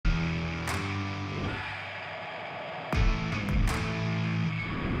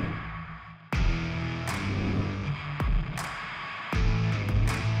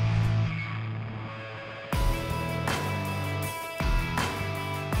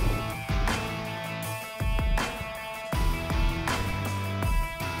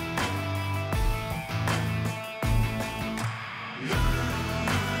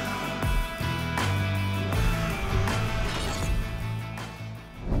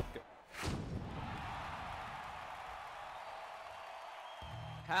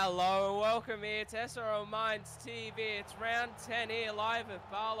Hello and welcome here to SRL Minds TV. It's round 10 here live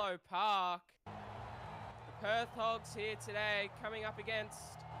at Barlow Park. The Perth Hogs here today coming up against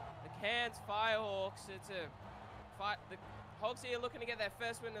the Cairns Firehawks. It's a fight. The Hogs here looking to get their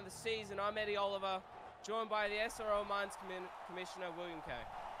first win of the season. I'm Eddie Oliver, joined by the SRL Minds Commissioner William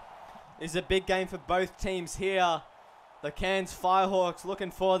Kay. It's a big game for both teams here. The Cairns Firehawks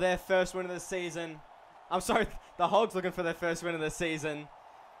looking for their first win of the season. I'm sorry, the Hogs looking for their first win of the season.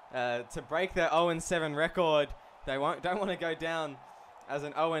 To break their 0-7 record. They don't want to go down as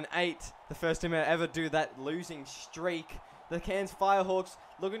an 0-8. The first team to ever do that losing streak. The Cairns Firehawks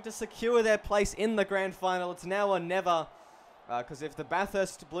looking to secure their place in the grand final. It's now or never. Because if the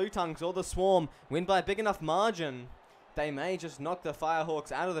Bathurst Blue Tongues or the Swarm win by a big enough margin, they may just knock the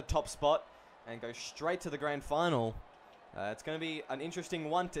Firehawks out of the top spot and go straight to the grand final. It's going to be an interesting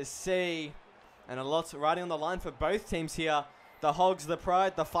one to see. And a lot riding on the line for both teams here. The Hogs, the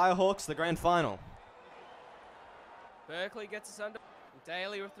Pride, the Firehawks, the grand final. Berkeley gets us under.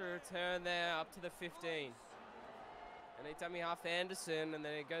 Daly with the return there up to the 15. And they dummy half Anderson, and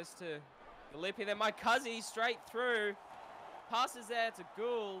then it goes to Gallippi. Then my Cuzzy straight through. Passes there to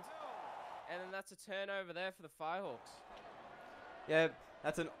Gould. And then that's a turnover there for the Firehawks. Yeah,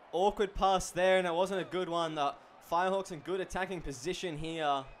 that's an awkward pass there, and it wasn't a good one. The Firehawks in good attacking position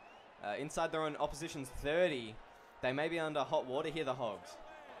here. Inside their own opposition's 30. They may be under hot water here, the Hogs.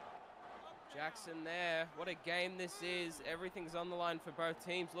 Jackson there. What a game this is. Everything's on the line for both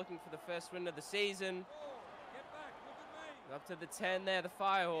teams, looking for the first win of the season. Up to the 10 there, the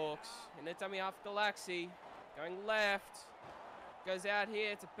Firehawks. In a dummy half, Galaxy. Going left. Goes out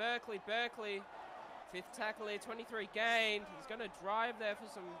here to Berkeley. Berkeley, fifth tackle here, 23 gained. He's going to drive there for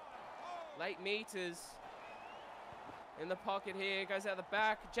some late meters. In the pocket here, goes out the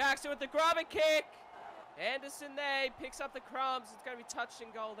back. Jackson with the grubber kick. Anderson there, he picks up the crumbs. It's going to be touched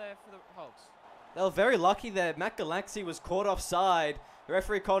in goal there for the Hogs. They were very lucky there. Matt Galaxy was caught offside. The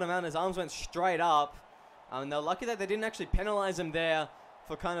referee called him out and his arms went straight up. And they're lucky that they didn't actually penalise him there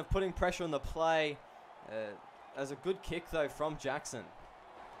for kind of putting pressure on the play. As a good kick, though, from Jackson.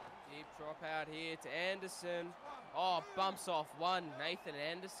 Deep drop out here to Anderson. Oh, bumps off one. Nathan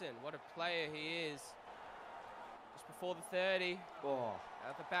Anderson, what a player he is. Just before the 30. Oh.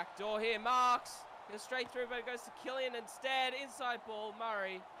 Out the back door here, Marks. Goes straight through, but it goes to Killian instead. Inside ball,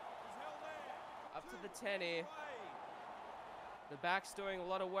 Murray. Up to the 10 here. The back's doing a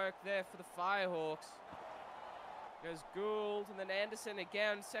lot of work there for the Firehawks. Goes Gould, and then Anderson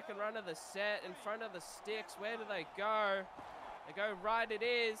again. Second run of the set in front of the sticks. Where do they go? They go right, it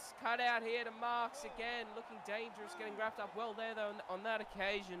is. Cut out here to Marks again. Looking dangerous, getting wrapped up well there, though, on that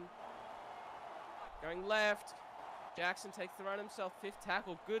occasion. Going left. Jackson takes the run himself, fifth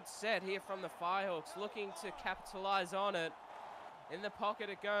tackle. Good set here from the Firehawks, looking to capitalize on it. In the pocket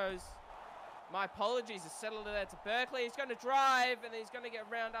it goes. My apologies, it's settled there to Berkeley. He's going to drive, and then he's going to get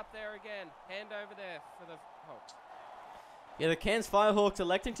round up there again. Hand over there for the Hogs. Yeah, the Cairns Firehawks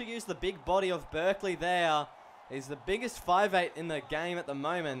electing to use the big body of Berkeley there. He's the biggest 5'8" in the game at the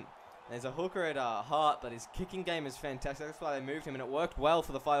moment. There's a hooker at heart, but his kicking game is fantastic. That's why they moved him, and it worked well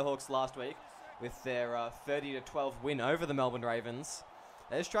for the Firehawks last week with their 30-12 win over the Melbourne Ravens.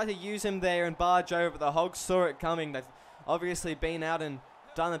 They just tried to use him there and barge over, but the Hogs saw it coming. They've obviously been out and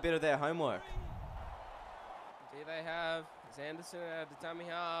done a bit of their homework. Here they have is Anderson at the dummy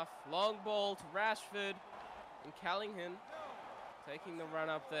half. Long ball to Rashford and Callaghan taking the run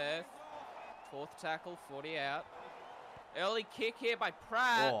up there. Fourth tackle, 40 out. Early kick here by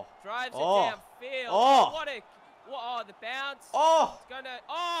Pratt. Oh. Drives it Oh. downfield. Oh. What a... Oh, the bounce. Oh! It's going to...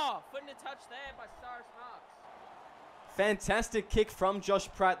 Oh! Foot in a touch there by Cyrus Marks. Fantastic kick from Josh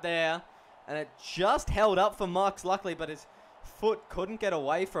Pratt there. And it just held up for Marks, luckily, but his foot couldn't get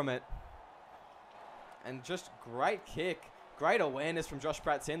away from it. And just great kick. Great awareness from Josh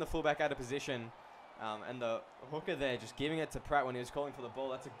Pratt, seeing the fullback out of position. And the hooker there just giving it to Pratt when he was calling for the ball.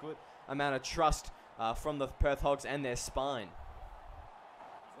 That's a good amount of trust from the Perth Hogs and their spine.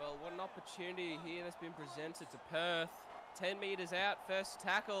 Well, what an opportunity here that's been presented to Perth. 10 metres out, first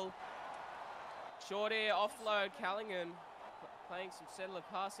tackle. Short air offload, Callaghan playing some settler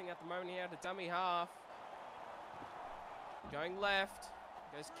passing at the moment here at the dummy half. Going left,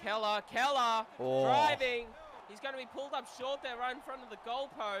 goes Keller. Keller driving. He's going to be pulled up short there right in front of the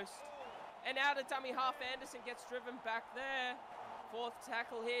goalpost. And out of dummy half, Anderson gets driven back there. Fourth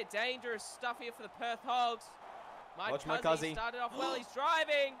tackle here, dangerous stuff here for the Perth Hogs. Watch my Cuzzy. Started off well, he's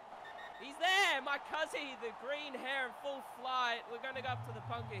driving. He's there, my Cuzzy, the green hair in full flight. We're going to go up to the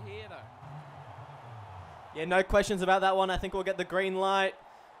bunker here, though. Yeah, no questions about that one. I think we'll get the green light.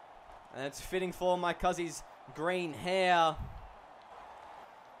 And it's fitting for my Cuzzy's green hair.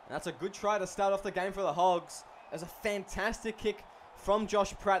 That's a good try to start off the game for the Hogs. There's a fantastic kick from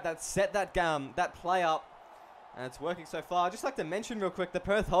Josh Pratt that set that play up. And it's working so far. I'd just like to mention real quick, the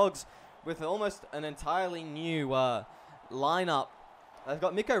Perth Hogs with almost an entirely new lineup. They've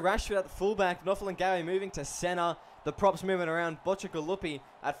got Miko Rashford at the fullback, Nofel Gary moving to centre. The props moving around, Botchagalupi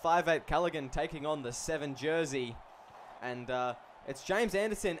at 5'8", Callaghan taking on the 7 jersey. And it's James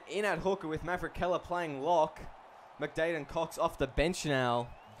Anderson in at hooker with Maverick Keller playing lock. McDade and Cox off the bench now.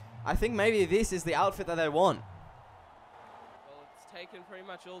 I think maybe this is the outfit that they want. Well, it's taken pretty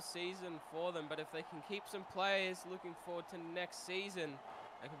much all season for them, but if they can keep some players looking forward to next season,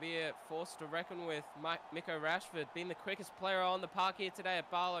 they could be a force to reckon with. Miko Rashford being the quickest player on the park here today at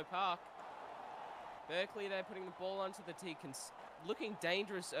Barlow Park. Berkeley, they're putting the ball onto the tee, looking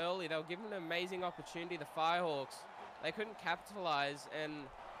dangerous early. They were given an amazing opportunity, the Firehawks. They couldn't capitalise, and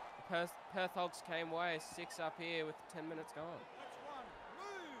the Perth Hogs came away 6 up here with 10 minutes gone.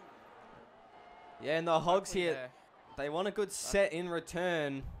 Yeah, and the Hogs here, they want a good set in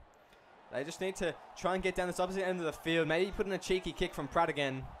return. They just need to try and get down this opposite end of the field. Maybe put in a cheeky kick from Pratt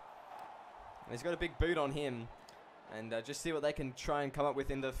again. He's got a big boot on him. And just see what they can try and come up with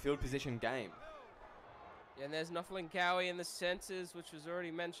in the field position game. Yeah, and there's Nofel Gowie in the centres, which was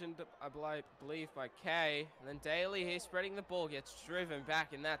already mentioned, I believe, by Kay. And then Daly here spreading the ball, gets driven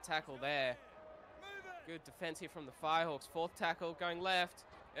back in that tackle there. Good defence here from the Firehawks. 4th tackle going left.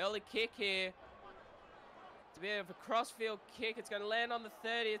 Early kick here. It's a bit of a crossfield kick. It's going to land on the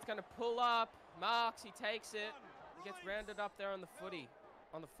 30. It's going to pull up. Marks, he takes it. He gets rounded up there on the 40.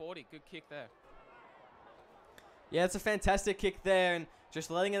 Good kick there. Yeah, it's a fantastic kick there, and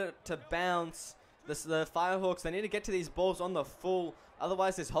just letting it to bounce. The Firehawks, they need to get to these balls on the full.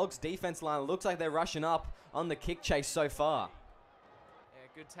 Otherwise, this Hogs defense line looks like they're rushing up on the kick chase so far. Yeah,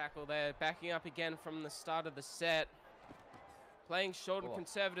 good tackle there. Backing up again from the start of the set. Playing short and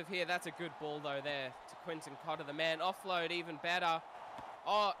conservative here. That's a good ball, though, there to Quinton Cotter, the man. Offload even better.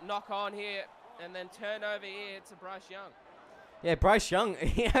 Oh, knock on here. And then turnover here to Bryce Young. Yeah, Bryce Young,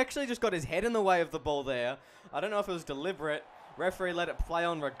 he actually just got his head in the way of the ball there. I don't know if it was deliberate. Referee let it play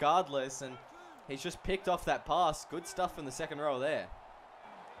on regardless, and he's just picked off that pass. Good stuff from the second row there.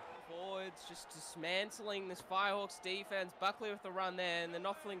 Forwards just dismantling this Firehawks defense. Buckley with the run there, and then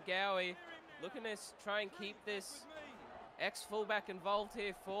Nofel Gowie looking to try and keep this ex-fullback involved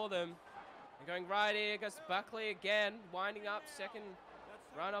here for them. They're going right here, goes to Buckley again, winding up, second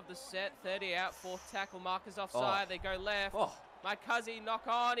run of the set, 30 out, 4th tackle, markers offside, they go left. My Cuzzy, knock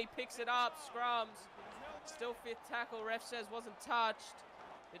on, he picks it up, scrums. Still 5th tackle, ref says wasn't touched.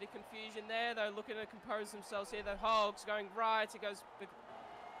 Bit of confusion there, though, looking to compose themselves here. The Hogs going right, it goes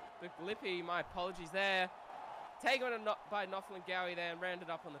Lippy, my apologies there. Taken by Nofel Gowie there and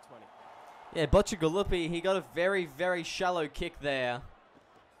rounded up on the 20. Yeah, Botchagalupi, he got a very, very shallow kick there.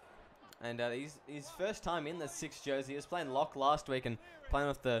 And his first time in the 6 jersey. He was playing lock last week and playing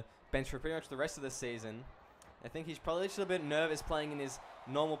off the bench for pretty much the rest of the season. I think he's probably just a bit nervous playing in his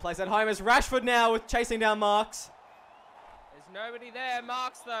normal place at home. It's Rashford now with chasing down Marks. There's nobody there.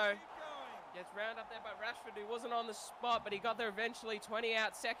 Marks, though, gets round up there by Rashford, who wasn't on the spot, but he got there eventually. 20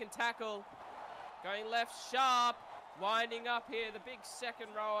 out, 2nd tackle. Going left sharp. Winding up here, the big second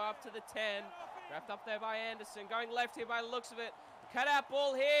row up to the 10. Wrapped up there by Anderson. Going left here by the looks of it. Cut out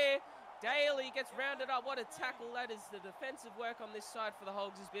ball here. Daly gets rounded up. What a tackle that is. The defensive work on this side for the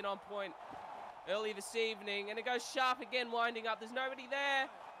Hogs has been on point early this evening. And it goes sharp again, winding up. There's nobody there.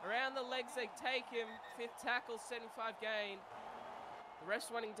 Around the legs they take him. 5th tackle, 75 gain. The ref's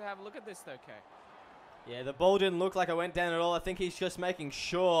wanting to have a look at this though, Kay. Yeah, the ball didn't look like it went down at all. I think he's just making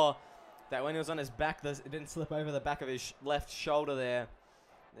sure that when he was on his back, it didn't slip over the back of his left shoulder there.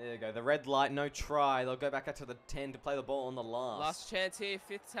 There you go. The red light, no try. They'll go back up to the 10 to play the ball on the last. Last chance here.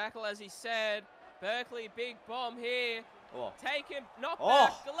 5th tackle, as he said. Berkeley, big bomb here. Take him. Knock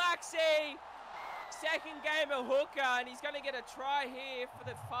back. Galaxy. Second game of hooker, and he's going to get a try here for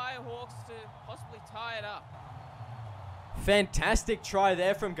the Firehawks to possibly tie it up. Fantastic try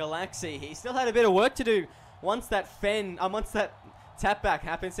there from Galaxy. He still had a bit of work to do once that tap back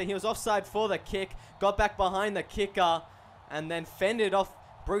happened. So he was offside for the kick, got back behind the kicker, and then fended off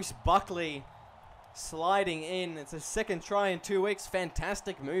Bruce Buckley, sliding in. It's a 2nd try in 2 weeks.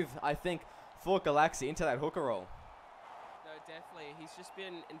 Fantastic move, I think, for Galaxy into that hooker role. No, definitely. He's just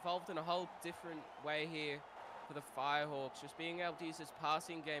been involved in a whole different way here for the Firehawks. Just being able to use his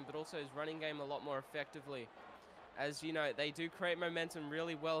passing game, but also his running game a lot more effectively. As you know, they do create momentum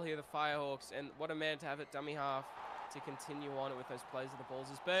really well here, the Firehawks, and what a man to have at dummy half to continue on it with those plays of the balls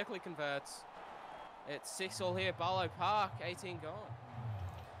as Berkeley converts. It's 6-all here, Barlow Park, 18 gone.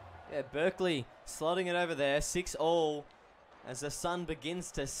 Yeah, Berkeley slotting it over there, 6-all. as the sun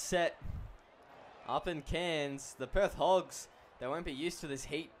begins to set up in Cairns. The Perth Hogs, they won't be used to this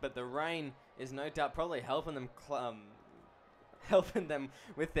heat, but the rain is no doubt probably helping them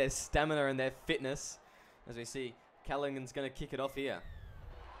with their stamina and their fitness. As we see, Callaghan's going to kick it off here.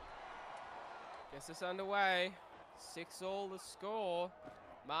 Gets us underway. 6-all the score.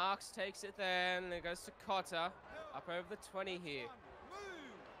 Marks takes it there, and it goes to Cotter. Up over the 20 here.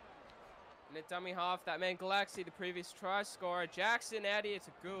 In a dummy half, that man Galaxy, the previous try scorer. Jackson out here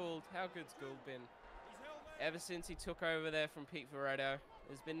to Gould. How good's Gould been? Ever since he took over there from Pete Veredo,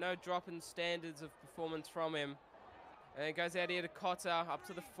 there's been no drop in standards of performance from him. And it goes out here to Cotter, up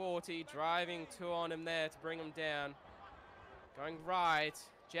to the 40, driving 2 on him there to bring him down. Going right,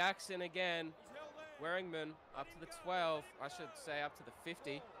 Jackson again. Warringman up to the 12, I should say up to the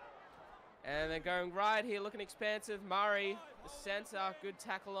 50. And they're going right here, looking expansive. Murray, the centre, good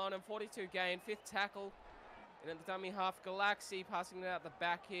tackle on him. 42 gain, 5th tackle. And in the dummy half, Galaxy passing it out the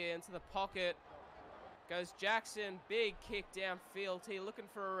back here into the pocket. Goes Jackson, big kick downfield here, looking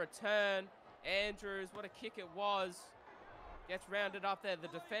for a return. Andrews, what a kick it was. Gets rounded up there. The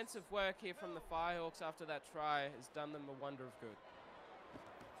defensive work here from the Firehawks after that try has done them a wonder of good.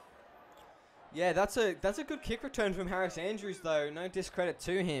 Yeah, that's a good kick return from Harris Andrews, though. No discredit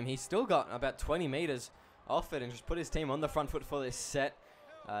to him. He's still got about 20 metres off it and just put his team on the front foot for this set.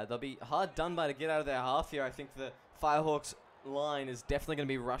 They'll be hard done by to get out of their half here. I think the Firehawks line is definitely going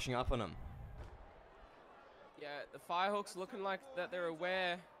to be rushing up on them. Yeah, the Firehawks looking like that they're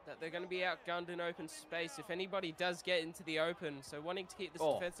aware that they're going to be outgunned in open space if anybody does get into the open. So wanting to keep this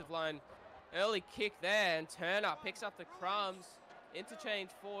defensive line. Early kick there, and Turner picks up the crumbs.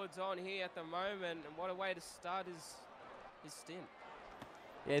 Interchange forwards on here at the moment, and what a way to start his stint.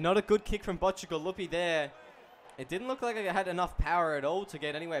 Yeah, not a good kick from Botchagalupi there. It didn't look like it had enough power at all to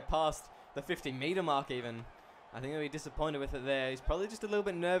get anywhere past the 50-metre mark even. I think he'll be disappointed with it there. He's probably just a little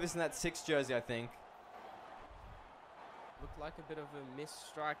bit nervous in that 6 jersey, I think. Looked like a bit of a missed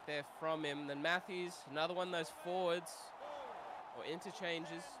strike there from him. Then Matthews, another one of those forwards, or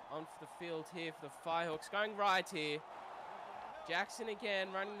interchanges, on for the field here for the Firehawks. Going right here. Jackson again,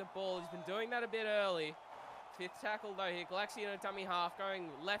 running the ball. He's been doing that a bit early. 5th tackle though here. Galaxy in a dummy half. Going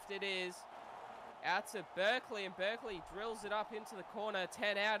left it is. Out to Berkeley, and Berkeley drills it up into the corner.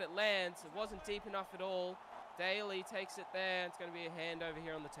 10 out, it lands. It wasn't deep enough at all. Daly takes it there. It's going to be a hand over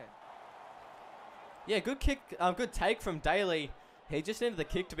here on the 10. Yeah, good kick, good take from Daly. He just needed the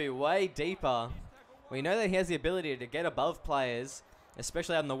kick to be way deeper. We know that he has the ability to get above players,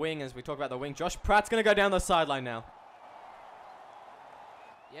 especially out on the wing, as we talk about the wing. Josh Pratt's going to go down the sideline now.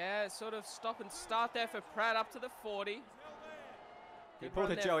 Yeah, sort of stop and start there for Pratt up to the 40. He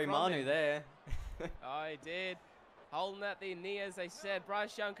pulled a Joey Manu there. Oh, he did. Holding at the knee, as they said.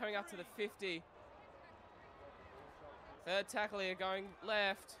 Bryce Young coming up to the 50. 3rd tackle here going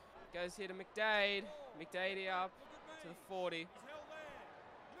left. Goes here to McDade. McDade here up to the 40.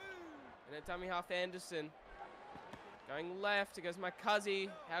 And a dummy half Anderson. Going left, it goes Makuzzi.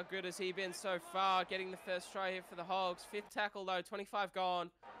 How good has he been so far? Getting the first try here for the Hogs. 5th tackle though, 25 gone.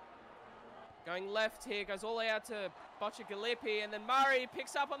 Going left here, goes all the way out to Botchagalupi, and then Murray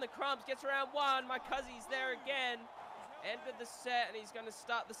picks up on the crumbs, gets around 1. Makuzzi's there again. Ended the set, and he's going to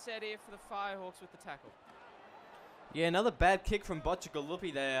start the set here for the Firehawks with the tackle. Yeah, another bad kick from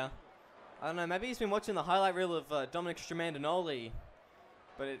Botchagalupi there. I don't know, maybe he's been watching the highlight reel of Dominic Stramandinoli.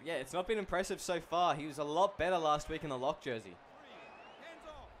 But yeah, it's not been impressive so far. He was a lot better last week in the lock jersey.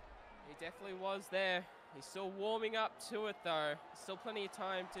 He definitely was there. He's still warming up to it though. Still plenty of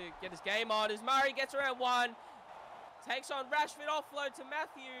time to get his game on. As Murray gets around 1. Takes on Rashford, offload to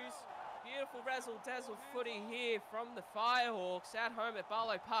Matthews. Beautiful razzle-dazzle footy here from the Firehawks at home at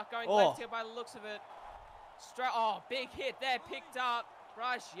Barlow Park. Going left here by the looks of it. Oh, big hit there, picked up.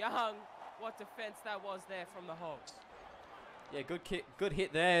 Bryce Young. What defense that was there from the Hogs. Yeah, good kick, good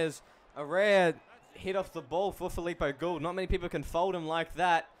hit there. It's a rare hit off the ball for Filippo Gould. Not many people can fold him like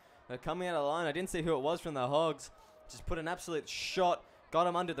that. But coming out of the line, I didn't see who it was from the Hogs. Just put an absolute shot, got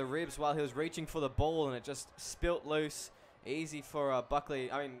him under the ribs while he was reaching for the ball, and it just spilt loose. Easy for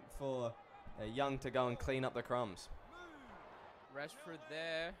for Young to go and clean up the crumbs. Rashford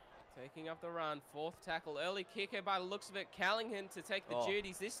there, taking up the run. 4th tackle, early kicker by the looks of it. Callaghan to take the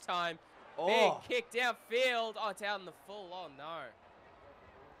duties this time. Big kick downfield. Oh, it's out in the full. Oh, no.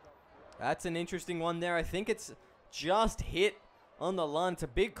 That's an interesting one there. I think it's just hit on the line. It's a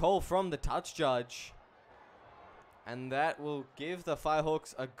big call from the touch judge. And that will give the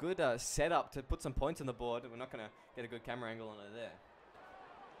Firehawks a good setup to put some points on the board. We're not going to get a good camera angle on it there.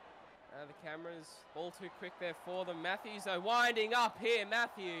 The camera's all too quick there for them. Matthews, though, winding up here.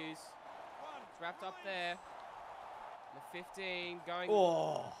 Matthews. It's wrapped up there. The 15 going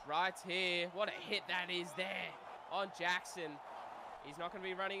Oh. right here. What a hit that is there on Jackson. He's not going to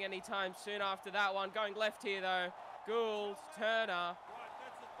be running anytime soon after that one. Going left here, though. Gould, Turner.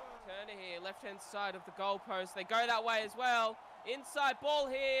 Turner here, left-hand side of the goalpost. They go that way as well. Inside ball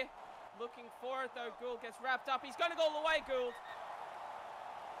here. Looking for it, though. Gould gets wrapped up. He's going to go all the way, Gould.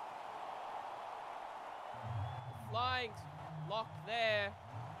 Flying lock there.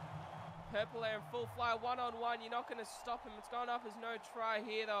 Purple air and full fly, one-on-one. You're not going to stop him. It's going up as no try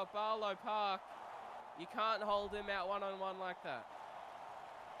here, though, at Barlow Park. You can't hold him out one-on-one like that.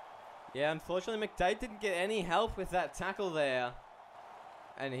 Yeah, unfortunately, McDade didn't get any help with that tackle there.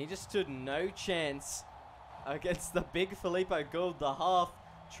 And he just stood no chance against the big Filippo Gould, the half,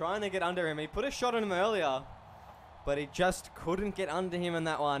 trying to get under him. He put a shot on him earlier, but he just couldn't get under him in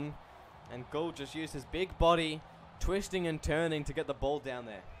that one. And Gould just used his big body, twisting and turning to get the ball down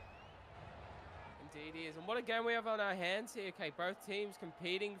there. Indeed he is. And what a game we have on our hands here, okay? Both teams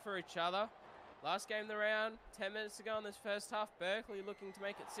competing for each other. Last game of the round, 10 minutes to go in this first half. Berkeley looking to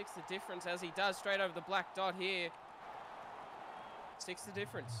make it 6 the difference, as he does straight over the black dot here. 6 the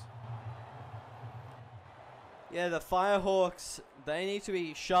difference. Yeah, the Firehawks, they need to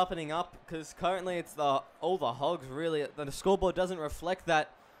be sharpening up, because currently it's all the Hogs, really. The scoreboard doesn't reflect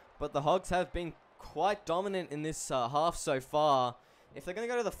that, but the Hogs have been quite dominant in this half so far. If they're going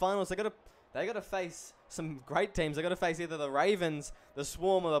to go to the finals, they got to face some great teams. They got to face either the Ravens, the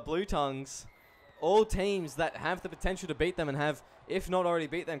Swarm, or the Blue Tongues. All teams that have the potential to beat them and have, if not already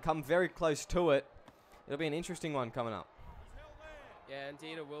beat them, come very close to it. It'll be an interesting one coming up. Yeah,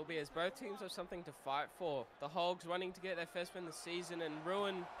 indeed it will be, as both teams have something to fight for. The Hogs wanting to get their first win of the season and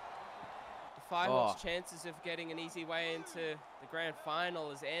ruin the Firehawks' chances of getting an easy way into the grand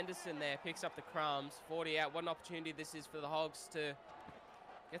final, as Anderson there picks up the crumbs. 40 out. What an opportunity this is for the Hogs to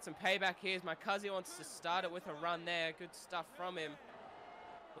get some payback here, as my cousin wants to start it with a run there. Good stuff from him.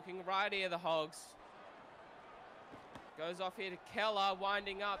 Looking right here, the Hogs. Goes off here to Keller,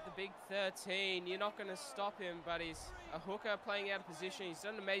 winding up the big 13. You're not going to stop him, but he's a hooker playing out of position. He's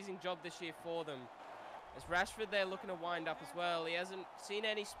done an amazing job this year for them. As Rashford there looking to wind up as well. He hasn't seen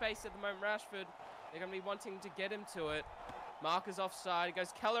any space at the moment, Rashford. They're going to be wanting to get him to it. Marker's offside. It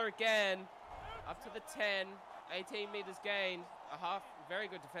goes Keller again. Up to the 10. 18 metres gained. A half, very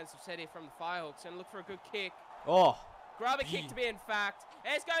good defensive set here from the Firehawks. And look for a good kick. Oh. Grab a kick to be in fact.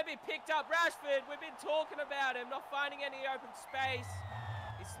 And it's going to be picked up. Rashford, we've been talking about him, not finding any open space.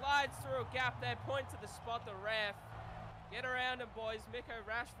 He slides through a gap there, point to the spot, the ref. Get around him, boys. Miko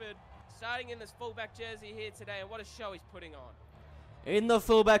Rashford starting in this fullback jersey here today, and what a show he's putting on. In the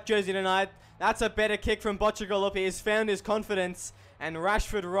fullback jersey tonight, that's a better kick from Bocciagolupi. He's found his confidence, and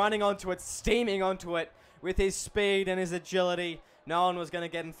Rashford running onto it, steaming onto it with his speed and his agility. No one was going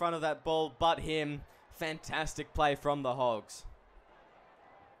to get in front of that ball but him. Fantastic play from the Hogs.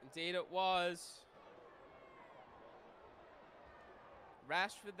 Indeed it was.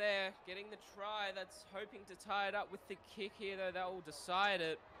 Rashford there getting the try. That's hoping to tie it up with the kick here, though. That will decide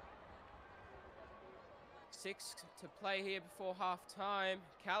it. 6 to play here before half time.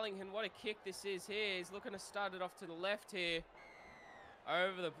 Callaghan, what a kick this is here. He's looking to start it off to the left here.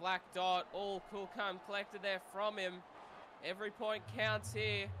 Over the black dot. All cool, calm, collected there from him. Every point counts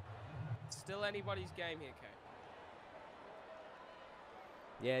here. Still anybody's game here, Kate.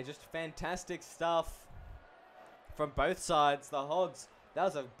 Yeah, just fantastic stuff from both sides. The Hogs, that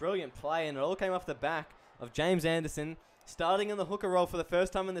was a brilliant play, and it all came off the back of James Anderson starting in the hooker role for the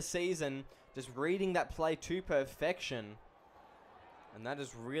first time in the season, just reading that play to perfection. And that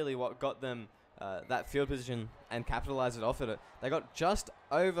is really what got them that field position and capitalized it off of it. They got just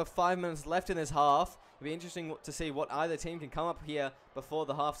over 5 minutes left in this half. It'll be interesting to see what either team can come up here before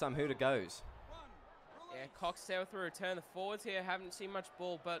the halftime hooter goes. Yeah, Cox there with a return. The forwards here haven't seen much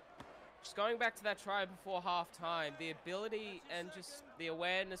ball, but just going back to that try before half-time, the ability and just the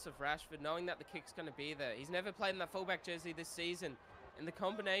awareness of Rashford, knowing that the kick's going to be there. He's never played in that fullback jersey this season, and the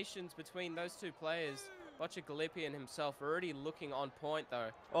combinations between those two players, Bocciagolupi and himself, are already looking on point, though.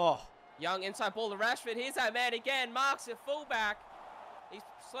 Oh. Young inside ball to Rashford. Here's that man again. Marks a fullback. He's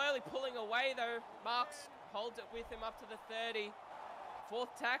slowly pulling away, though. Marks holds it with him up to the 30. Fourth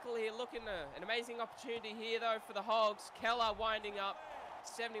tackle here, looking an amazing opportunity here, though, for the Hogs. Keller winding up.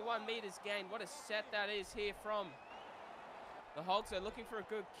 71 metres gained. What a set that is here from the Hogs. They're looking for a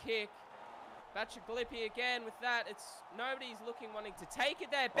good kick. Bocciagolupi again with that. It's nobody's wanting to take it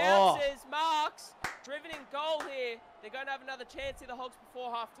there. Bounces, Marks, driven in goal here. They're going to have another chance here, the Hogs,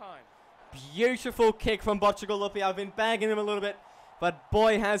 before halftime. Beautiful kick from Bocciagolupi. I've been bagging him a little bit, but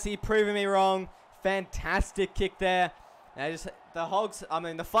boy, has he proven me wrong. Fantastic kick there. The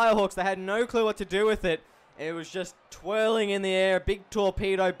Firehawks, they had no clue what to do with it. It was just twirling in the air, big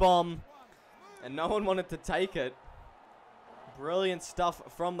torpedo bomb, and no one wanted to take it. Brilliant stuff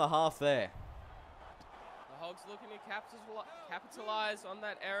from the half there. The Hogs looking to capitalize on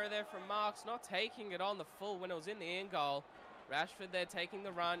that error there from Marks, not taking it on the full when it was in the end goal. Rashford there taking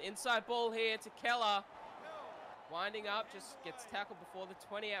the run. Inside ball here to Keller. Winding up, just gets tackled before the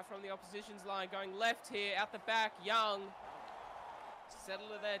 20 out from the opposition's line. Going left here, out the back, Young.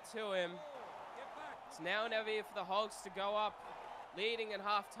 Settle it there to him. It's now or never here for the Hogs to go up, leading at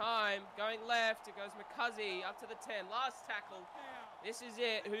half-time. Going left, it goes McCuzzy up to the 10. Last tackle. This is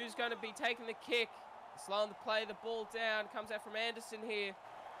it. Who's going to be taking the kick? Slowing the play, the ball down. Comes out from Anderson here.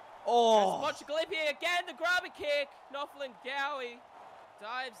 Oh! Mochigalipi again, the grabber kick. Knopfler Gowie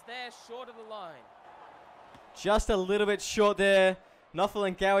dives there, short of the line. Just a little bit short there.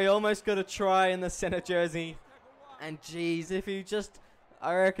 Knopfler Gowie almost got a try in the center jersey. And geez, if he just,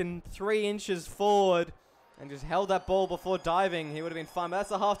 I reckon, 3 inches forward and just held that ball before diving, he would have been fine. But that's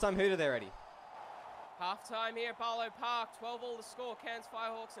the halftime hooter there, Eddie. Halftime here at Barlow Park. 12-all the score. Cairns,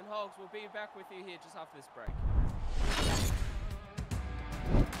 Firehawks and Hogs. We'll be back with you here just after this break.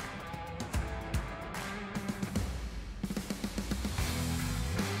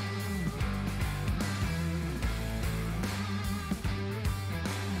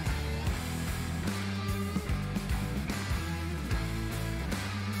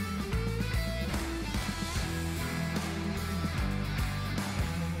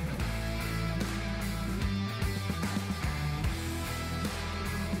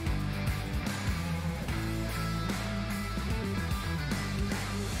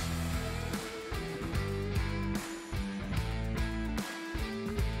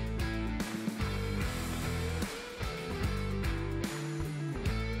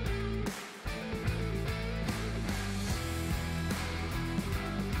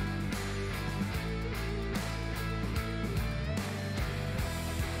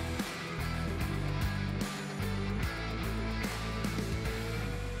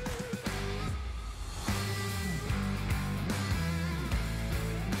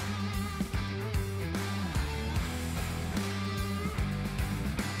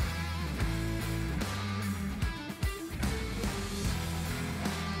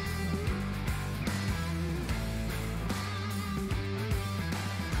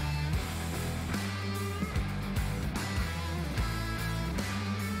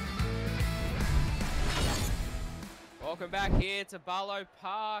 Welcome back here to Barlow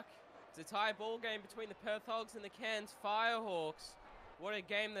Park. It's a tie ball game between the Perth Hogs and the Cairns Firehawks. What a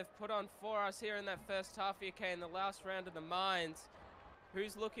game they've put on for us here in that first half here, Kane, the last round of the Mines.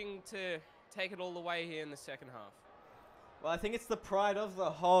 Who's looking to take it all the way here in the second half? Well, I think it's the pride of the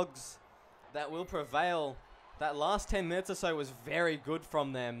Hogs that will prevail. That last 10 minutes or so was very good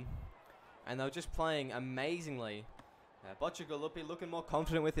from them, and they were just playing amazingly. Bocciagalupi looking more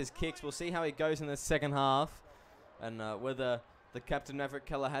confident with his kicks. We'll see how he goes in the second half, and whether the captain Maverick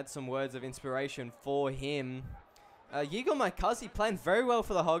Keller had some words of inspiration for him. Yigal McCuzzy playing very well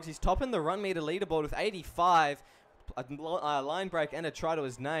for the Hogs. He's topping the run meter leaderboard with 85. A line break and a try to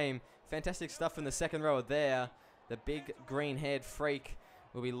his name. Fantastic stuff from the second rower there. The big green-haired freak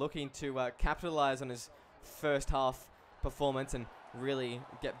will be looking to capitalize on his first half performance and really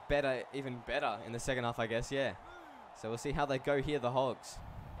get better, even better in the second half, I guess, yeah. So we'll see how they go here, the Hogs.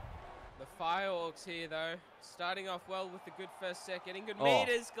 The Firehawks here, though, starting off well with the good first set, getting good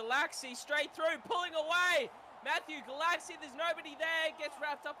meters. Galaxy straight through, pulling away. Matthew Galaxy, there's nobody there. Gets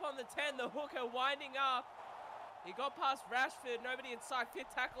wrapped up on the 10, the hooker winding up. He got past Rashford, nobody inside.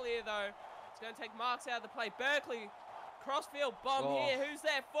 Fifth tackle here, though. It's going to take Marks out of the play. Berkeley, crossfield bomb here. Who's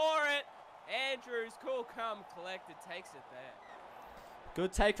there for it? Andrews, cool, come, collected, takes it there.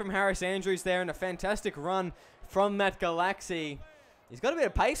 Good take from Harris Andrews there, and a fantastic run from Matt Galaxy. He's got a bit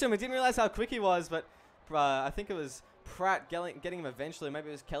of pace on him. I didn't realize how quick he was, but I think it was Pratt getting him eventually. Maybe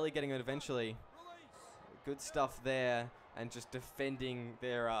it was Kelly getting him eventually. Good stuff there, and just defending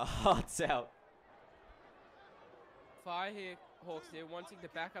their hearts out. Firehawks here wanting to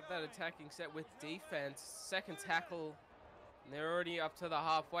back up that attacking set with defense. Second tackle, and they're already up to the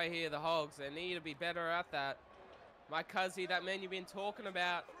halfway here, the Hogs. They need to be better at that. Mike Cuzzy, that man you've been talking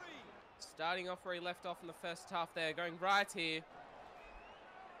about, starting off where he left off in the first half there, going right here.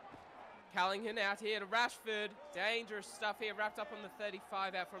 Callington out here to Rashford. Dangerous stuff here, wrapped up on the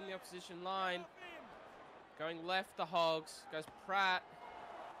 35 out from the opposition line. Going left, the Hogs. Goes Pratt.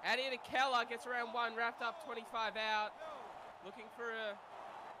 Out here to Keller, gets around one, wrapped up 25 out. Looking for a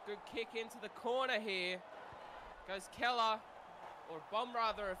good kick into the corner here. Goes Keller, or bomb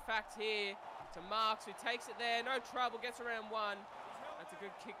rather, in fact here, to Marks, who takes it there. No trouble, gets around one. That's a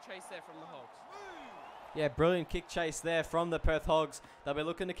good kick chase there from the Hogs. Yeah, brilliant kick chase there from the Perth Hogs. They'll be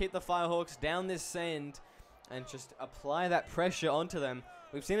looking to keep the Firehawks down this end and just apply that pressure onto them.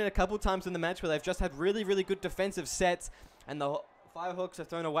 We've seen it a couple times in the match where they've just had really, really good defensive sets, and the Firehawks have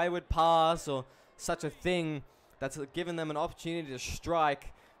thrown a wayward pass or such a thing that's given them an opportunity to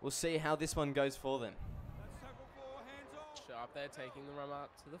strike. We'll see how this one goes for them. Sharp there, taking the run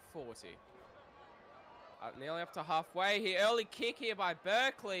up to the 40. Nearly up to halfway here. Early kick here by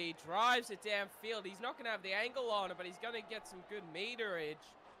Berkeley. Drives it downfield. He's not going to have the angle on it, but he's going to get some good meterage.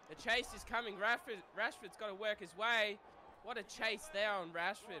 The chase is coming. Rashford's got to work his way. What a chase there on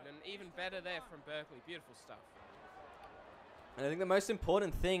Rashford, and even better there from Berkeley. Beautiful stuff. And I think the most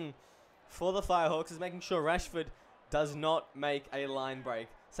important thing for the Firehawks is making sure Rashford does not make a line break.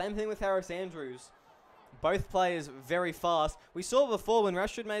 Same thing with Harris Andrews. Both players very fast. We saw before when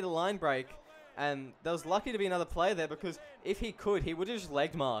Rashford made a line break, and there was lucky to be another player there, because if he could, he would have just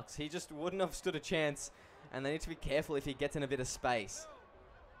legged Marks. He just wouldn't have stood a chance, and they need to be careful if he gets in a bit of space.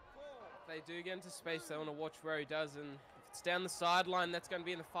 If they do get into space, they want to watch where he does, and if it's down the sideline, that's going to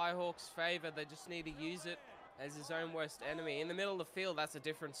be in the Firehawks' favour. They just need to use it as his own worst enemy. In the middle of the field, that's a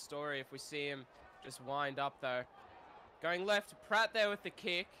different story if we see him just wind up, though. Going left, Pratt there with the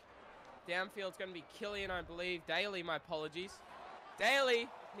kick. Downfield's going to be Killian, I believe. Daly, my apologies. Daly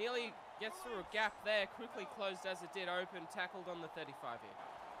nearly gets through a gap there, quickly closed as it did open, tackled on the 35 here.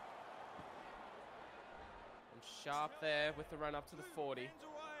 And Sharp there with the run up to the 40.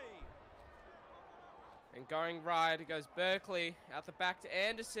 And going right, it goes Berkeley, out the back to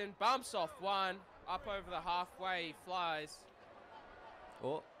Anderson, bumps off one, up over the halfway, he flies.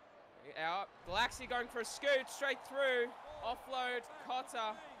 Oh. Out, Galaxy going for a scoot, straight through, offload,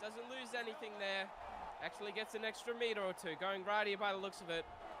 Cotter, doesn't lose anything there. Actually gets an extra meter or two, going right here by the looks of it.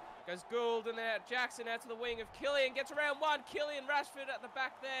 Goes Gould and then out Jackson out to the wing of Killian. Gets around one. Killian Rashford at the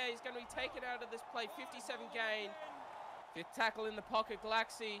back there. He's going to be taken out of this play. 57 gain. Fifth tackle in the pocket.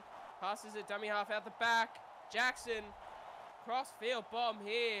 Galaxy passes it dummy half out the back. Jackson. Cross-field bomb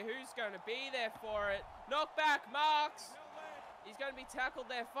here. Who's going to be there for it? Knock back. Marks. He's going to be tackled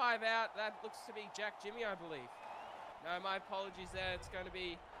there. 5 out. That looks to be Jack Jimmy, I believe. No, my apologies there. It's going to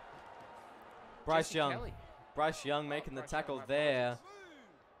be Bryce Young. Kelly. Bryce Young making the tackle there.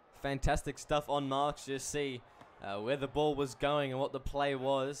 Fantastic stuff on Marks. Just see where the ball was going and what the play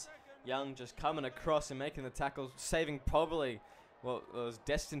was. Young just coming across and making the tackle, saving probably what was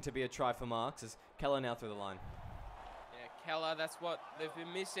destined to be a try for Marks, as Keller now through the line. Yeah, Keller, that's what they've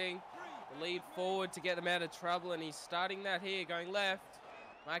been missing. The lead forward to get them out of trouble, and he's starting that here, going left.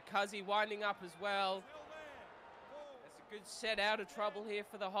 Mike Cuzzy winding up as well. That's a good set out of trouble here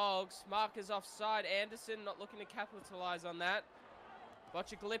for the Hogs. Markers offside. Anderson not looking to capitalise on that.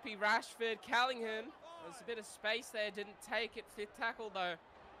 Bocciagalippi, Rashford, Callingham. There's a bit of space there, didn't take it. Fifth tackle though.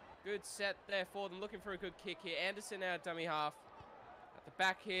 Good set there for them, looking for a good kick here. Anderson out dummy half. At the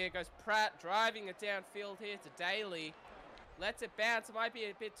back here goes Pratt, driving it downfield here to Daly. Lets it bounce, it might be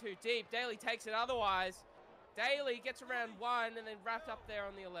a bit too deep. Daly takes it otherwise. Daly gets around one and then wrapped up there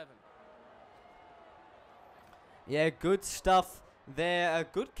on the 11. Yeah, good stuff there. A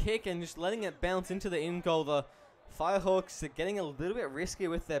good kick and just letting it bounce into the in goal. The Firehawks are getting a little bit risky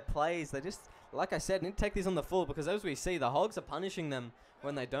with their plays. They just, like I said, need to take these on the full, because as we see, the Hogs are punishing them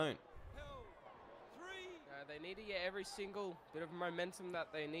when they don't. They need to get every single bit of momentum that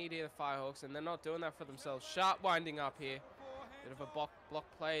they need here, the Firehawks, and they're not doing that for themselves. Sharp winding up here. Bit of a block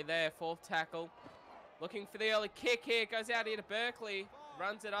play there. Fourth tackle. Looking for the early kick here. Goes out here to Berkeley.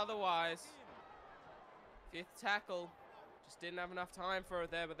 Runs it otherwise. Fifth tackle. Just didn't have enough time for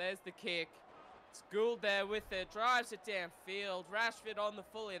it there, but there's the kick. It's Gould there with it, drives it downfield. Rashford on the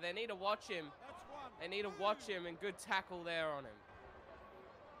full here. They need to watch him. They need to watch him, and good tackle there on him.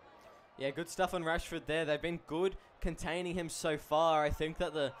 Yeah, good stuff on Rashford there. They've been good containing him so far. I think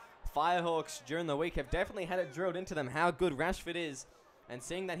that the Firehawks during the week have definitely had it drilled into them how good Rashford is, and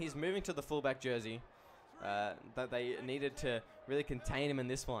seeing that he's moving to the fullback jersey, that they needed to really contain him in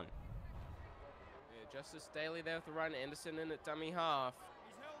this one. Yeah, Justice Daly there with the run. Anderson in at dummy half.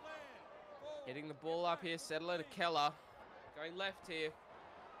 Hitting the ball up here, settler to Keller. Going left here.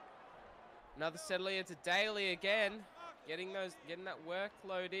 Another settler here to Daly again. Getting that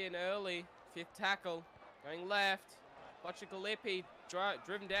workload in early. Fifth tackle. Going left. Bocciagalippi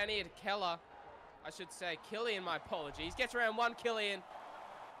driven down here to Keller. I should say Killian, my apologies. Gets around one, Killian.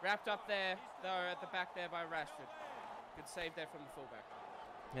 Wrapped up there, though, at the back there by Rashford. Good save there from the fullback.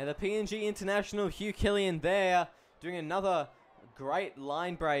 Yeah, the PNG international Hugh Killian there doing another great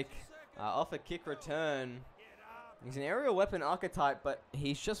line break. Off a kick return. He's an aerial weapon archetype, but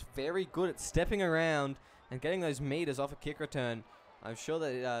he's just very good at stepping around and getting those meters off a kick return. I'm sure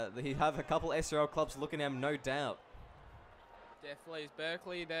that he have a couple SRL clubs looking at him, no doubt. Definitely is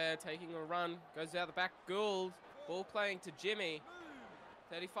Berkeley there taking a run. Goes out the back. Gould. Ball playing to Jimmy.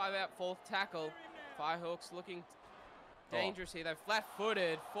 35 out, fourth tackle. Firehawks looking dangerous here. They're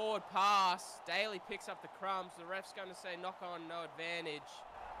flat-footed. Forward pass. Daly picks up the crumbs. The ref's going to say knock on, no advantage.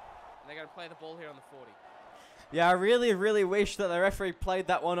 And they're going to play the ball here on the 40. Yeah, I really, really wish that the referee played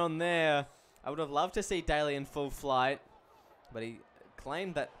that one on there. I would have loved to see Daly in full flight. But he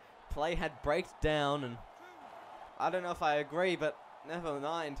claimed that play had braked down, and I don't know if I agree, but never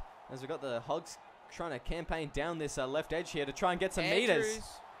mind. As we've got the Hogs trying to campaign down this left edge here to try and get some meters.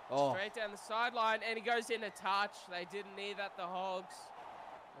 Oh. Straight down the sideline, and he goes in a touch. They didn't need that, the Hogs.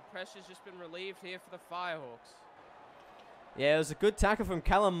 The pressure's just been relieved here for the Firehawks. Yeah, it was a good tackle from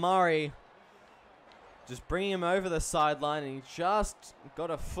Callum Murray. Just bringing him over the sideline, and he just got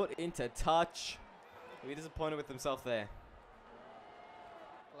a foot into touch. He'll be disappointed with himself there.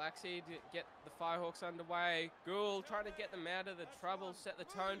 Galaxy to get the Firehawks underway. Gould trying to get them out of the trouble, set the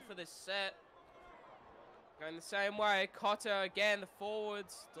tone for this set. Going the same way. Cotter again, the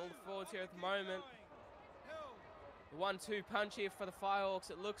forwards. It's all the forwards here at the moment. The 1-2 punch here for the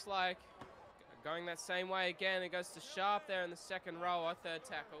Firehawks, it looks like. Going that same way again. It goes to Sharp there in the second row, our third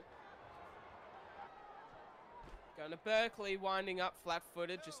tackle. Going to Berkeley, winding up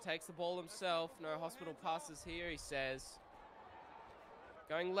flat-footed. Just takes the ball himself. No hospital passes here, he says.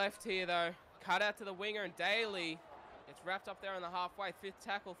 Going left here, though. Cut out to the winger, and Daly gets wrapped up there on the halfway. Fifth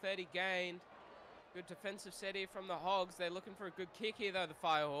tackle, 30 gained. Good defensive set here from the Hogs. They're looking for a good kick here, though, the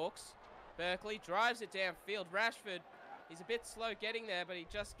Firehawks. Berkeley drives it downfield. Rashford, he's a bit slow getting there, but he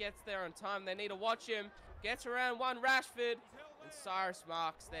just gets there on time. They need to watch him. Gets around one, Rashford. And Cyrus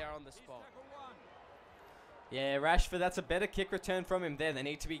Marks there on the spot. Yeah, Rashford, that's a better kick return from him there. They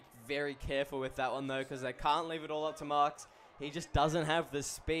need to be very careful with that one, though, because they can't leave it all up to Marks. He just doesn't have the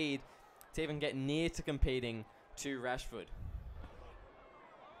speed to even get near to competing to Rashford.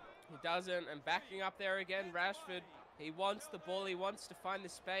 He doesn't, and backing up there again, Rashford. He wants the ball, he wants to find the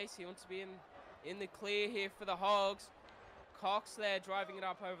space, he wants to be in the clear here for the Hogs. Cox there driving it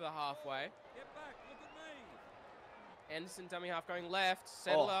up over the halfway. Get back, look at me. Anderson dummy half going left,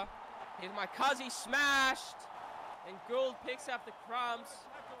 Settler. Here's my Cuzzy smashed, and Gould picks up the crumbs.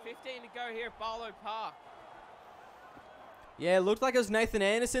 15 to go here at Barlow Park. Yeah, it looked like it was Nathan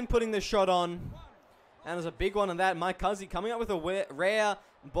Anderson putting the shot on. And there's a big one on that. Mike Cuzzy coming up with a rare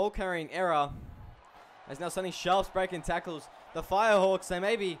ball carrying error. As now Sonny Sharp's breaking tackles. The Firehawks, they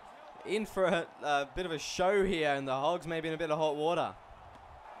may be in for a bit of a show here, and the Hogs may be in a bit of hot water.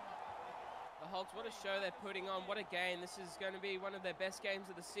 The Hogs, what a show they're putting on. What a game. This is going to be one of their best games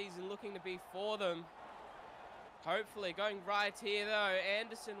of the season, looking to be for them. Hopefully. Going right here, though.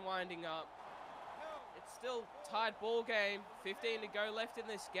 Anderson winding up. It's still tied ball game. 15 to go left in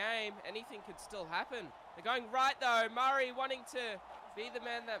this game. Anything could still happen. They're going right, though. Murray wanting to be the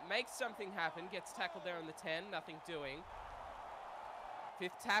man that makes something happen. Gets tackled there on the 10. Nothing doing.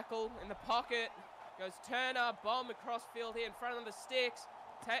 Fifth tackle in the pocket. Goes Turner. Bomb across field here in front of the sticks.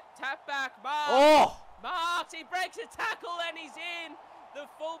 Tap back. Marks. Oh! Marks. He breaks a tackle and he's in. The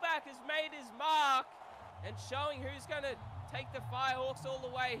fullback has made his mark. And showing who's going to take the Firehawks all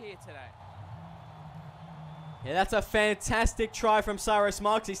the way here today. Yeah, that's a fantastic try from Cyrus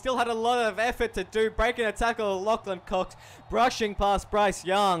Marks. He still had a lot of effort to do, breaking a tackle of Lachlan Cox, brushing past Bryce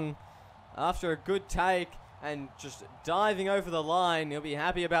Young after a good take and just diving over the line. He'll be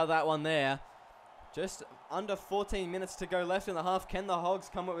happy about that one there. Just under 14 minutes to go left in the half. Can the Hogs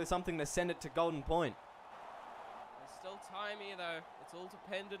come up with something to send it to Golden Point? There's still time here, though. It's all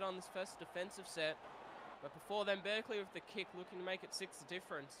dependent on this first defensive set. But before then, Berkeley with the kick, looking to make it 6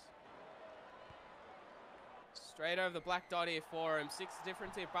 difference. Straight over the black dot here for him. 6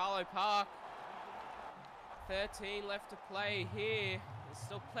 difference here, Barlow Park. 13 left to play here. There's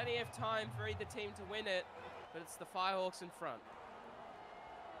still plenty of time for either team to win it, but it's the Firehawks in front.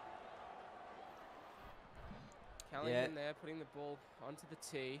 Callington there, putting the ball onto the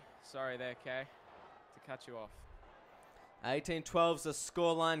tee. Sorry there, Kay, to cut you off. 18-12's the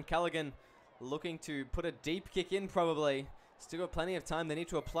scoreline. Callaghan looking to put a deep kick in probably. Still got plenty of time. They need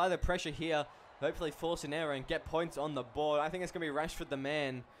to apply the pressure here. Hopefully force an error and get points on the board. I think it's going to be Rashford the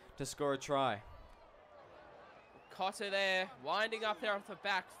man to score a try. Cotter there, winding up there off the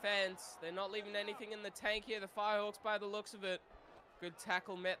back fence. They're not leaving anything in the tank here, the Firehawks, by the looks of it. Good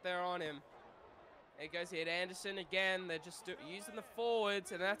tackle met there on him. There goes here to Anderson again. They're just using the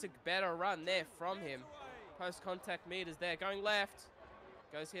forwards, and that's a better run there from him. Post-contact meters there. Going left.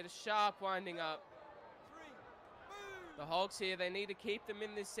 Goes here to Sharp, winding up. The Hogs here, they need to keep them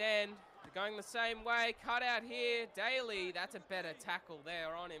in this end. The Going the same way. Cut out here. Daly. That's a better tackle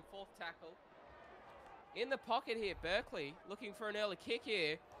there on him. 4th tackle. In the pocket here, Berkeley. Looking for an early kick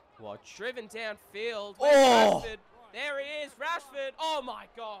here. Watch. Driven downfield. Oh! Rashford. There he is. Rashford. Oh, my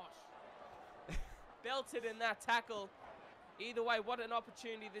gosh. Belted in that tackle. Either way, what an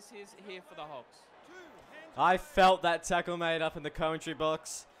opportunity this is here for the Hogs. I felt that tackle made up in the commentary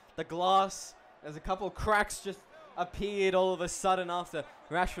box. The glass, there's a couple cracks just appeared all of a sudden after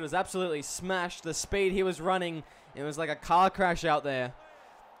Rashford was absolutely smashed. The speed he was running, it was like a car crash out there.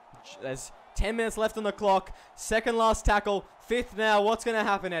 There's 10 minutes left on the clock. 2nd last tackle. 5th now. What's going to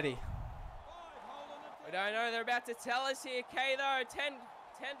happen, Eddie? We don't know. They're about to tell us here. K though, 10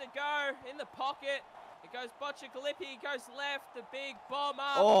 to go in the pocket. It goes Bocciagalippi, goes left, the big bomb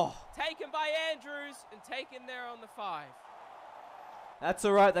up. Oh. Taken by Andrews and taken there on the 5. That's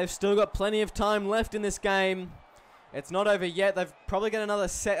all right. They've still got plenty of time left in this game. It's not over yet. They've probably got another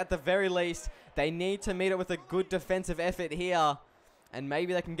set at the very least. They need to meet it with a good defensive effort here. And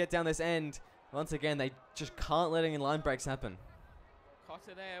maybe they can get down this end. Once again, they just can't let any line breaks happen.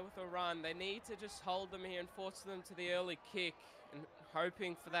 Cotter there with a run. They need to just hold them here and force them to the early kick. And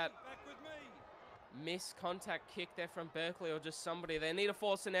hoping for that missed contact kick there from Berkeley or just somebody. They need to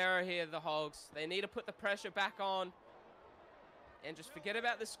force an error here, the Hogs. They need to put the pressure back on. And just forget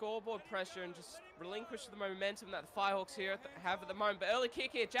about the scoreboard pressure and just relinquish the momentum that the Firehawks here have at the moment. But early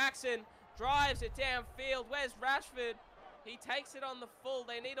kick here. Jackson drives it downfield. Where's Rashford? He takes it on the full.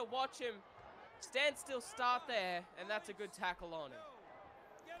 They need to watch him. Stand still, start there. And that's a good tackle on him.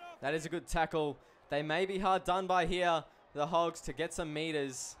 That is a good tackle. They may be hard done by here, the Hogs, to get some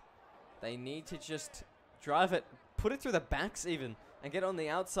meters. They need to just drive it, put it through the backs even, and get on the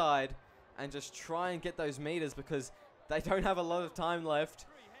outside and just try and get those meters because they don't have a lot of time left.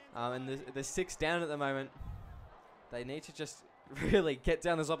 And the 6 down at the moment. They need to just really get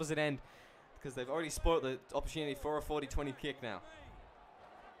down this opposite end because they've already spoiled the opportunity for a 40-20 kick now.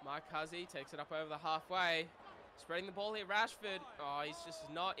 Mike Huzzy takes it up over the halfway. Spreading the ball here, Rashford. Oh, he's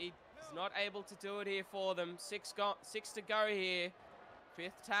just not able to do it here for them. 6 to go here.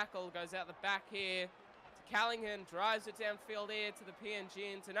 5th tackle goes out the back here to Callaghan. Drives it downfield here to the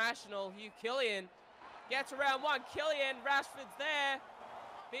PNG International. Hugh Killian gets around one. Killian, Rashford's there.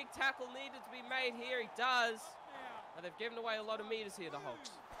 Big tackle needed to be made here. He does. But they've given away a lot of meters here, the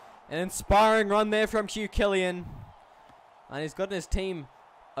Hogs. An inspiring run there from Hugh Killian. And he's gotten his team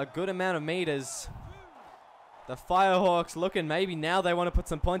a good amount of meters. The Firehawks looking maybe now they want to put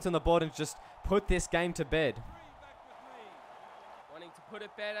some points on the board and just put this game to bed. Wanting to put it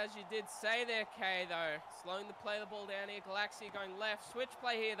bed as you did say there, Kay, though. Slowing the play the ball down here. Galaxy going left. Switch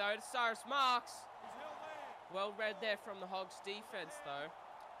play here, though, to Cyrus Marks. Well read there from the Hogs defense, though.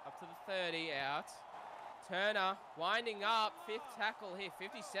 Up to the 30, out. Turner winding up. 5th tackle here.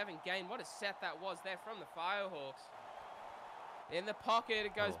 57 gain. What a set that was there from the Firehawks. In the pocket,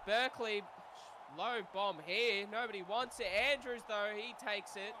 it goes Berkeley. Low bomb here. Nobody wants it. Andrews, though, he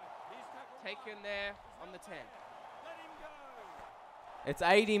takes it. Taken there on the 10. It's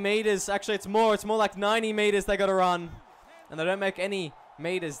 80 meters. Actually, it's more. It's more like 90 meters they got to run. And they don't make any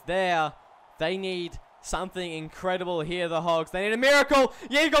meters there. They need something incredible here, the Hogs. They need a miracle.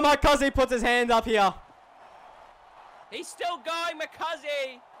 Yeah, you got McCuzzy puts his hand up here. He's still going,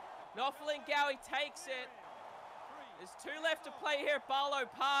 McCuzzy. Nofalingawi takes it. There's 2 left to play here at Barlow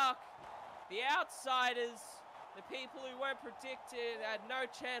Park. The outsiders, the people who weren't predicted, had no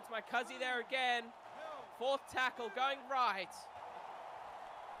chance. McCuzzy there again. 4th tackle going right.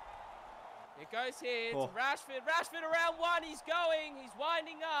 It goes here to Rashford. Rashford around 1. He's going. He's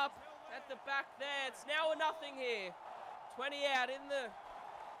winding up at the back there. It's now a nothing here. 20 out in the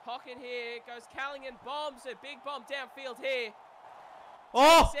pocket here. It goes Callaghan. Bombs it. Big bomb downfield here.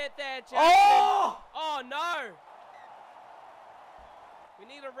 Oh! Set there, Jackson. Oh, no. We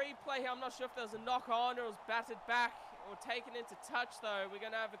need a replay here. I'm not sure if there was a knock on or it was batted back or taken into touch, though. We're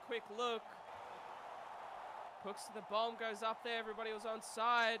going to have a quick look. Hooks to the bomb, goes up there. Everybody was on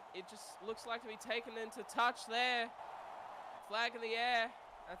side. It just looks like to be taken into touch there. Flag in the air.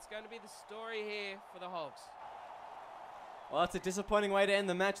 That's going to be the story here for the Hogs. Well, that's a disappointing way to end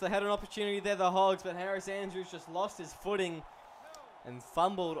the match. They had an opportunity there, the Hogs, but Harris Andrews just lost his footing and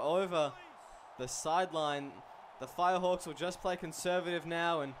fumbled over the sideline. The Firehawks will just play conservative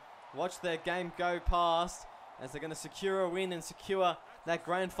now and watch their game go past as they're going to secure a win and secure that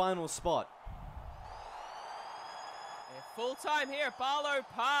grand final spot. Full time here at Barlow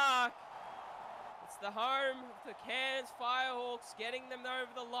Park. It's the home of the Cairns Firehawks, getting them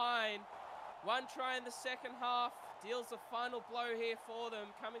over the line. 1 try in the second half deals the final blow here for them,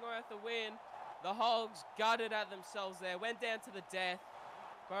 coming away with the win. The Hogs gutted at themselves there, went down to the death.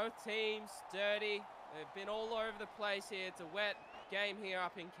 Both teams dirty. They've been all over the place here. It's a wet game here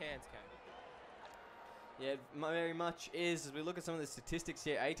up in Cairns. Yeah, it very much is. As we look at some of the statistics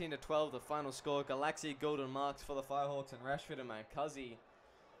here, 18-12 the final score. Galaxy golden marks for the Firehawks, and Rashford and Mancusi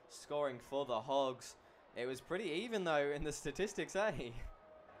scoring for the Hogs. It was pretty even though in the statistics, eh?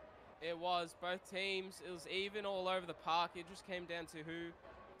 It was. Both teams, it was even all over the park. It just came down to who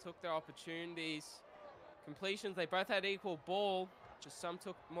took their opportunities. Completions, they both had equal ball, just some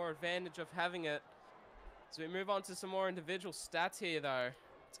took more advantage of having it. So we move on to some more individual stats here though.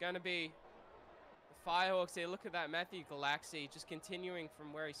 It's going to be the Firehawks here. Look at that, Matthew Galaxy just continuing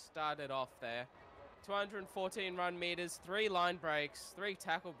from where he started off there. 214 run meters, 3 line breaks, 3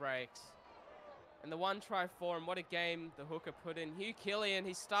 tackle breaks, and the 1 try for him. What a game the hooker put in. Hugh Killian,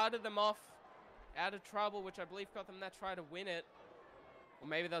 he started them off out of trouble, which I believe got them that try to win it. Or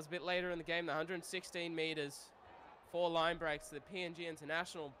maybe that was a bit later in the game. The 116 meters, 4 line breaks to the PNG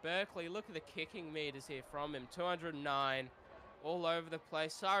International. Berkeley, look at the kicking meters here from him. 209, all over the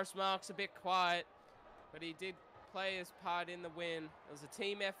place. Cyrus Marks a bit quiet, but he did play his part in the win. It was a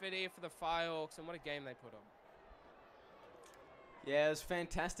team effort here for the Firehawks, and what a game they put on. Yeah, it was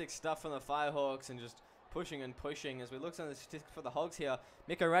fantastic stuff from the Firehawks and just pushing and pushing. As we look at the statistics for the Hogs here,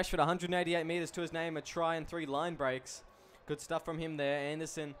 Miko Rashford, 188 meters to his name, a try and 3 line breaks. Good stuff from him there.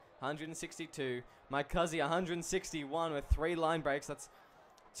 Anderson, 162. Mancusi, 161 with 3 line breaks. That's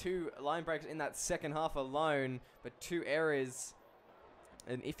 2 line breaks in that second half alone, but 2 errors.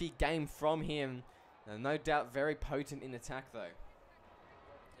 An iffy game from him. No doubt very potent in attack though.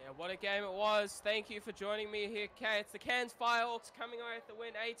 Yeah, what a game it was. Thank you for joining me here, Kay. It's the Cairns Firehawks coming away with the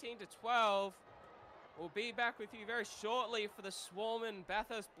win 18-12. We'll be back with you very shortly for the Swarman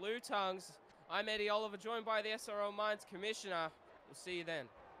Bathurst Blue Tongues. I'm Eddie Oliver, joined by the SRL Mines Commissioner. We'll see you then.